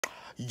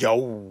Yo,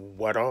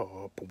 what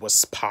up?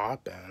 What's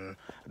poppin'?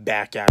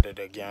 Back at it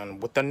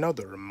again with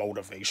another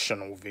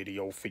motivational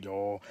video for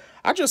y'all.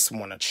 I just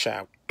want to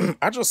chat.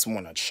 I just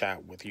want to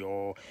chat with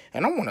y'all,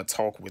 and I want to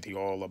talk with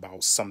y'all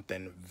about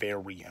something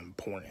very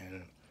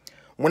important.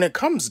 When it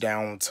comes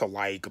down to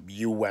like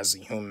you as a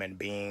human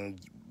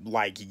being,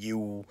 like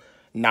you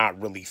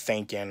not really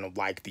thinking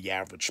like the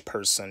average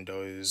person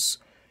does,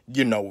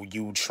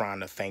 you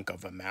trying to think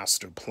of a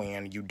master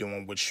plan, you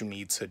doing what you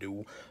need to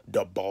do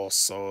to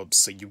boss up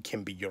so you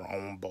can be your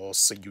own boss,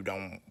 so you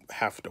don't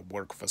have to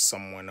work for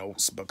someone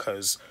else,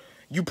 because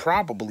you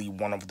probably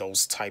one of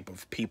those type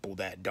of people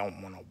that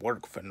don't want to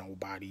work for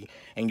nobody,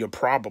 and you're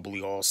probably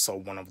also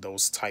one of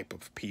those type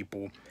of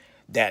people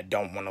that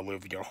don't want to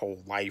live your whole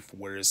life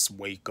where it's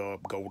wake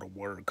up, go to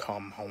work,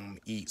 come home,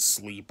 eat,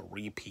 sleep,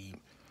 repeat.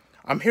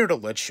 I'm here to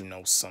let you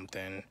know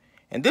something,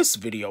 and this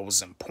video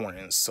is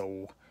important,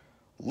 so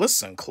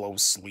listen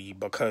closely,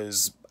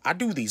 because I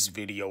do these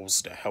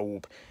videos to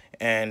help,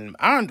 and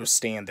I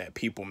understand that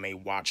people may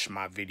watch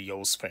my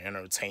videos for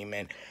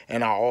entertainment,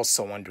 and I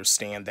also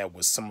understand that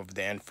with some of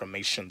the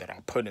information that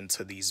I put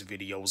into these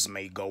videos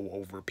may go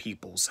over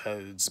people's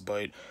heads,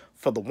 but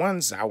for the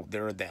ones out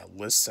there that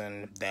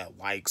listen, that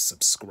like,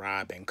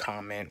 subscribe, and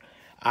comment,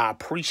 I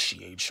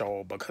appreciate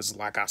y'all, because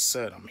like I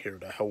said, I'm here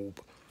to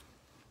help.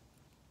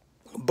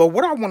 But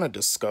what I want to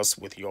discuss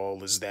with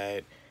y'all is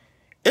that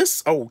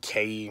it's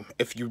okay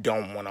if you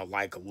don't want to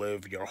like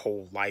live your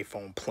whole life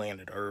on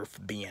planet Earth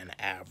being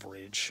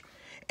average.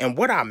 And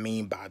what I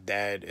mean by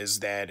that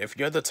is that if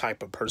you're the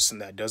type of person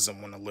that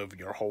doesn't want to live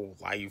your whole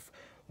life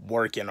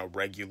working a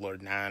regular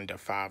 9 to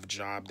 5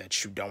 job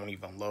that you don't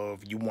even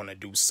love, you want to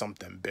do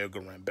something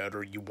bigger and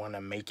better, you want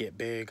to make it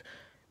big,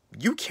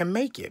 you can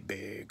make it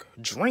big.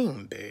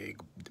 Dream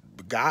big.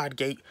 God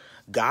gave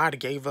God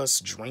gave us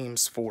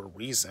dreams for a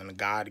reason.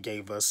 God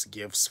gave us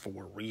gifts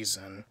for a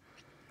reason.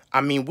 I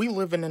mean, we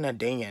living in a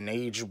day and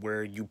age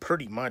where you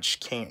pretty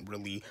much can't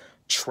really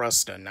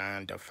trust a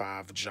 9 to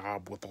 5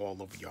 job with all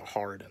of your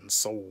heart and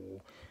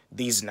soul.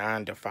 These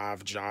 9 to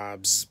 5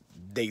 jobs,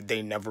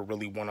 they never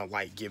really want to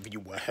like give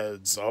you a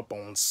heads up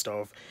on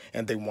stuff,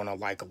 and they want to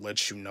like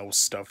let you know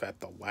stuff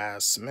at the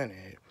last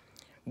minute.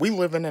 We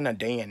living in a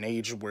day and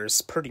age where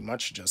it's pretty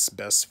much just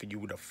best for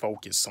you to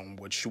focus on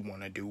what you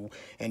want to do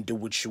and do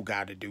what you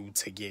got to do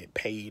to get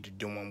paid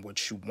doing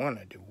what you want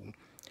to do.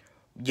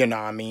 You know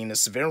what I mean?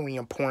 It's very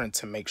important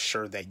to make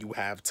sure that you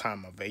have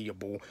time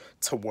available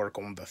to work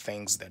on the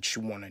things that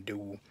you want to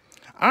do.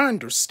 I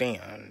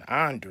understand,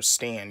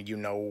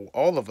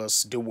 all of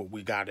us do what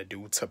we got to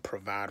do to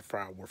provide for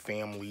our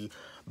family,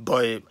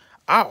 but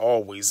I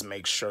always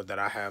make sure that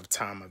I have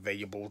time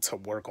available to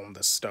work on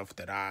the stuff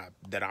that I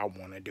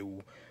want to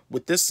do.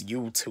 With this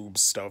YouTube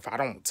stuff, I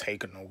don't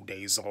take no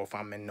days off.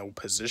 I'm in no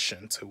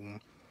position to.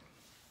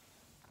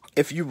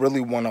 If you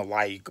really want to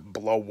like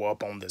blow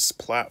up on this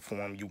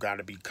platform, you got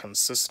to be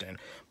consistent.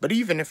 But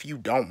even if you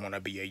don't want to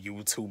be a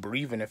YouTuber,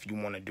 even if you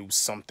want to do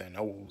something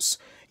else,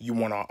 you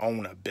want to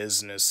own a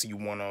business, you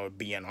want to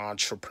be an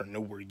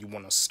entrepreneur, you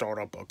want to start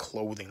up a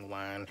clothing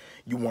line,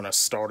 you want to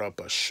start up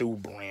a shoe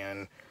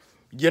brand,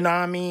 you know what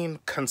I mean?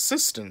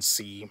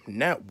 Consistency,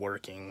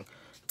 networking,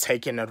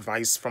 taking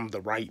advice from the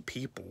right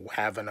people,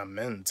 having a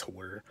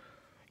mentor,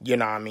 you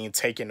know what I mean,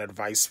 taking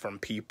advice from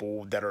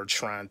people that are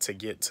trying to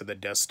get to the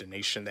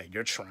destination that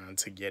you're trying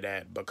to get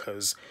at.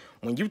 Because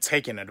when you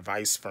taking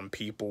advice from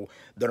people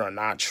that are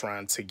not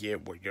trying to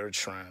get where you're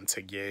trying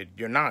to get,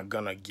 you're not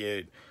gonna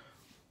get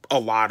a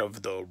lot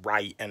of the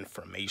right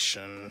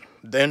information.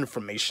 The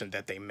information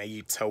that they may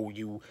tell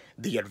you,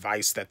 the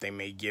advice that they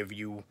may give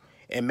you,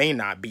 it may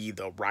not be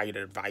the right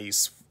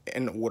advice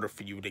in order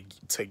for you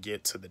to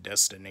get to the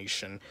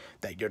destination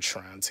that you're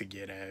trying to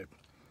get at.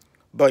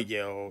 But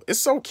yo,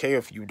 it's okay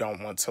if you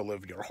don't want to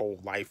live your whole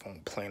life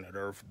on planet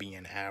Earth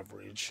being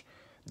average.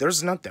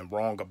 There's nothing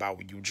wrong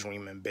about you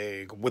dreaming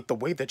big. With the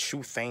way that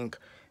you think,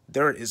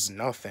 there is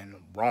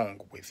nothing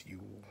wrong with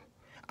you.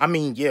 I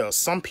mean, yeah,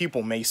 some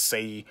people may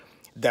say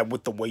that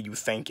with the way you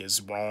think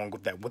is wrong,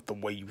 that with the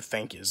way you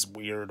think is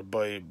weird,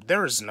 but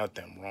there is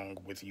nothing wrong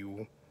with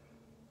you.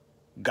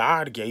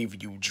 God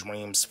gave you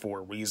dreams for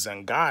a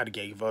reason. God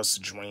gave us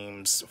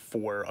dreams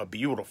for a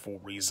beautiful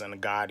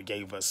reason. God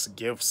gave us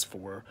gifts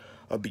for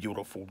a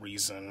beautiful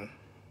reason.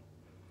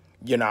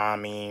 You know what I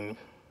mean?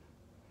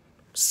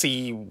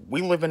 See,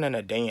 we living in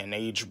a day and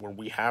age where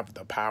we have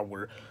the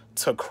power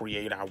to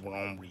create our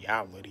own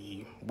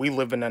reality. We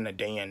living in a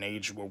day and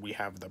age where we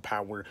have the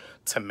power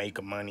to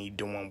make money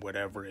doing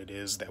whatever it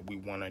is that we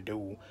want to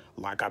do.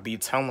 Like I be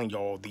telling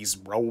y'all, these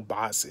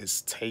robots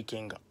is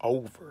taking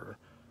over.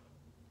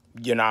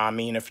 You know what I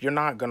mean? If you're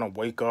not going to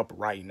wake up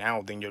right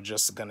now, then you're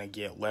just going to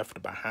get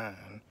left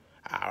behind.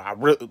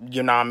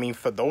 You know what I mean?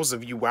 For those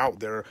of you out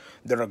there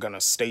that are going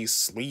to stay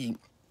asleep,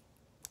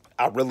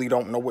 I really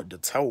don't know what to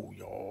tell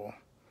y'all.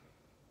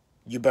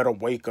 You better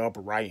wake up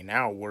right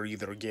now or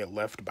either get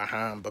left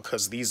behind,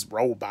 because these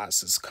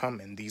robots is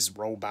coming. These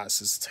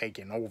robots is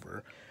taking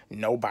over.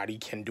 Nobody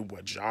can do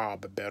a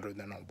job better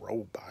than a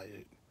robot.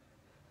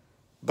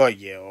 But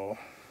yeah.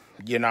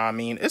 You know what I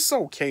mean? It's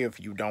okay if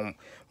you don't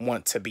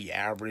want to be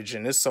average,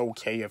 and it's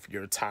okay if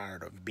you're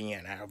tired of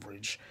being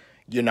average.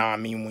 You know what I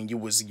mean? When you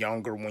was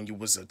younger, when you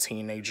was a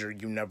teenager,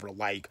 you never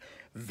like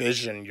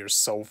vision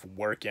yourself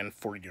working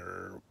for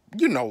your,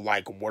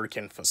 like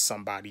working for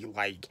somebody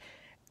like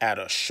at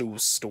a shoe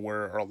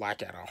store or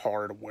like at a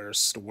hardware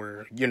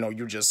store.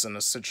 You're just in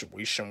a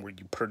situation where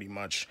you pretty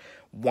much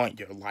want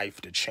your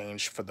life to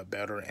change for the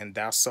better, and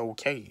that's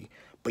okay.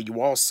 But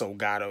you also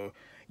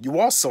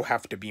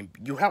have to be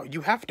you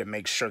have to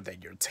make sure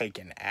that you're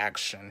taking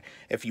action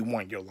if you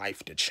want your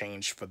life to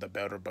change for the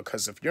better,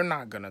 because if you're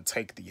not going to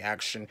take the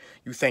action,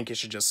 you think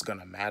it's just going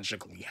to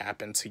magically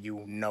happen to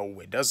you. No,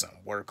 it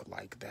doesn't work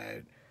like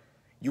that.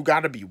 You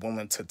got to be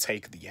willing to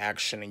take the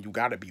action, and you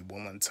got to be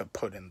willing to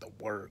put in the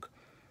work.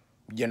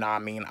 You know what I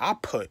mean? I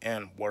put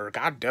in work.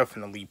 I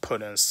definitely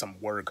put in some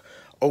work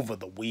over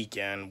the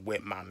weekend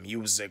with my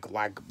music.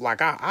 Like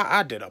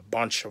I did a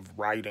bunch of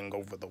writing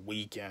over the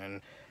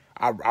weekend.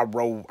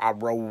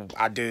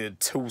 I did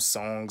 2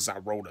 songs. I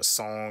wrote a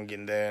song,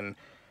 and then,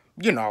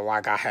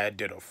 like I had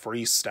did a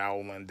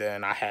freestyle, and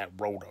then I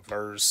had wrote a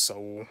verse.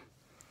 So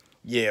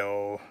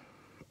yeah.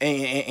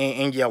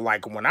 And yeah,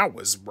 like when I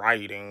was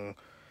writing,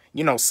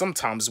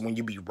 sometimes when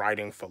you be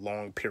writing for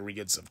long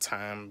periods of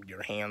time,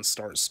 your hand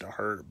starts to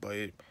hurt.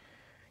 But,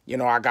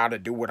 I gotta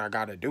do what I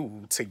gotta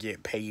do to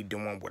get paid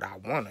doing what I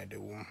wanna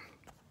do.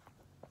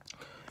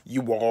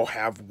 You all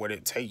have what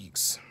it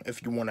takes.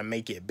 If you wanna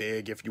make it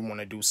big, if you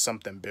wanna do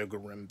something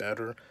bigger and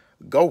better,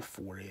 go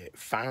for it.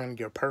 Find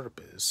your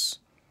purpose.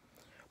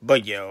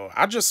 But yeah,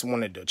 I just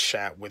wanted to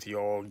chat with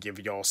y'all, give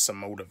y'all some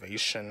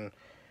motivation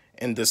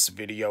in this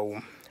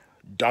video.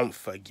 Don't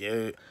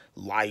forget,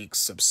 like,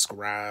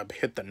 subscribe,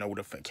 hit the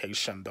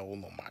notification bell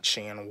on my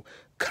channel,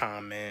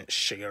 comment,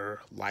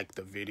 share, like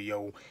the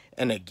video.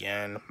 And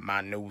again,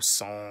 my new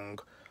song,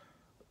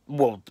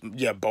 well,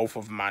 yeah, both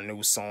of my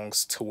new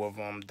songs, 2 of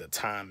them, The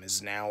Time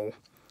Is Now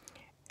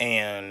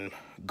and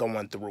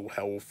Going Through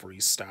Hell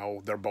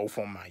Freestyle. They're both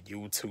on my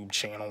YouTube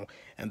channel,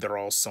 and they're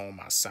also on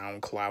my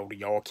SoundCloud.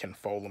 Y'all can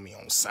follow me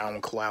on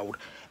SoundCloud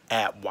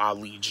at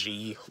Wally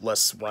G.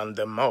 Let's run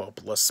them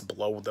up. Let's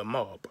blow them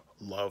up.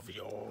 Love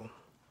y'all.